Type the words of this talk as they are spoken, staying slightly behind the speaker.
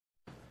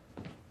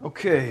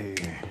Okay,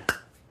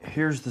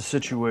 here's the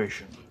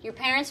situation. Your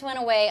parents went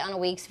away on a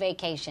week's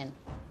vacation.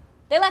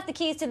 They left the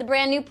keys to the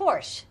brand new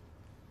Porsche.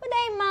 Would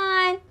they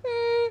mind?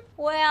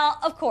 Well,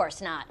 of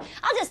course not.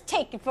 I'll just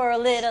take it for a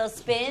little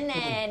spin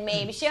and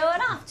maybe show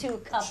it off to a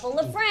couple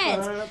of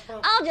friends.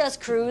 I'll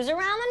just cruise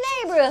around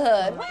the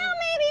neighborhood. Well,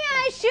 maybe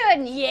I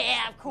shouldn't.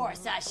 Yeah, of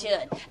course I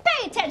should.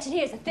 Pay attention,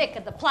 here's the thick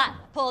of the plot.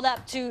 I pulled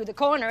up to the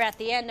corner at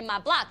the end of my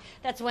block.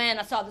 That's when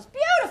I saw this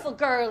beautiful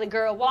girly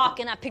girl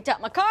walking. I picked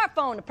up my car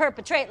phone to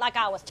perpetrate like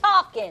I was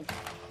talking.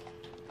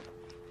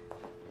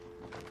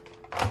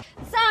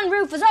 The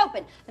sunroof was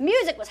open, the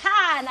music was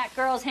high, and that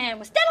girl's hand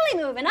was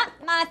steadily moving up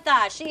my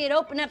thigh. She had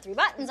opened up 3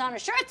 buttons on her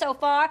shirt so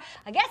far,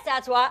 I guess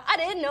that's why I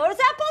didn't notice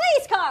that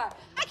police car.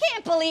 I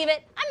can't believe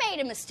it. I made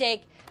a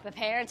mistake. But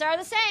parents are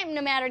the same,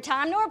 no matter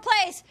time nor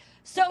place.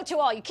 So to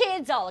all you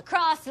kids all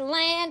across the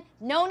land,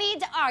 no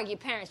need to argue.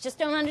 Parents just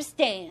don't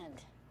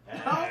understand.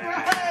 All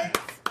right.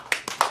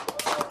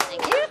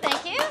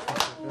 Thank you.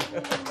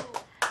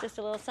 Just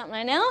a little something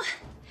I know.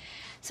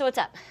 So what's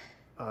up?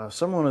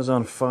 Someone is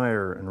on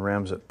fire in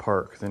Ramsett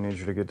Park. They need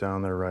you to get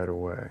down there right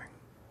away.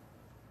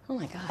 Oh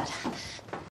my God.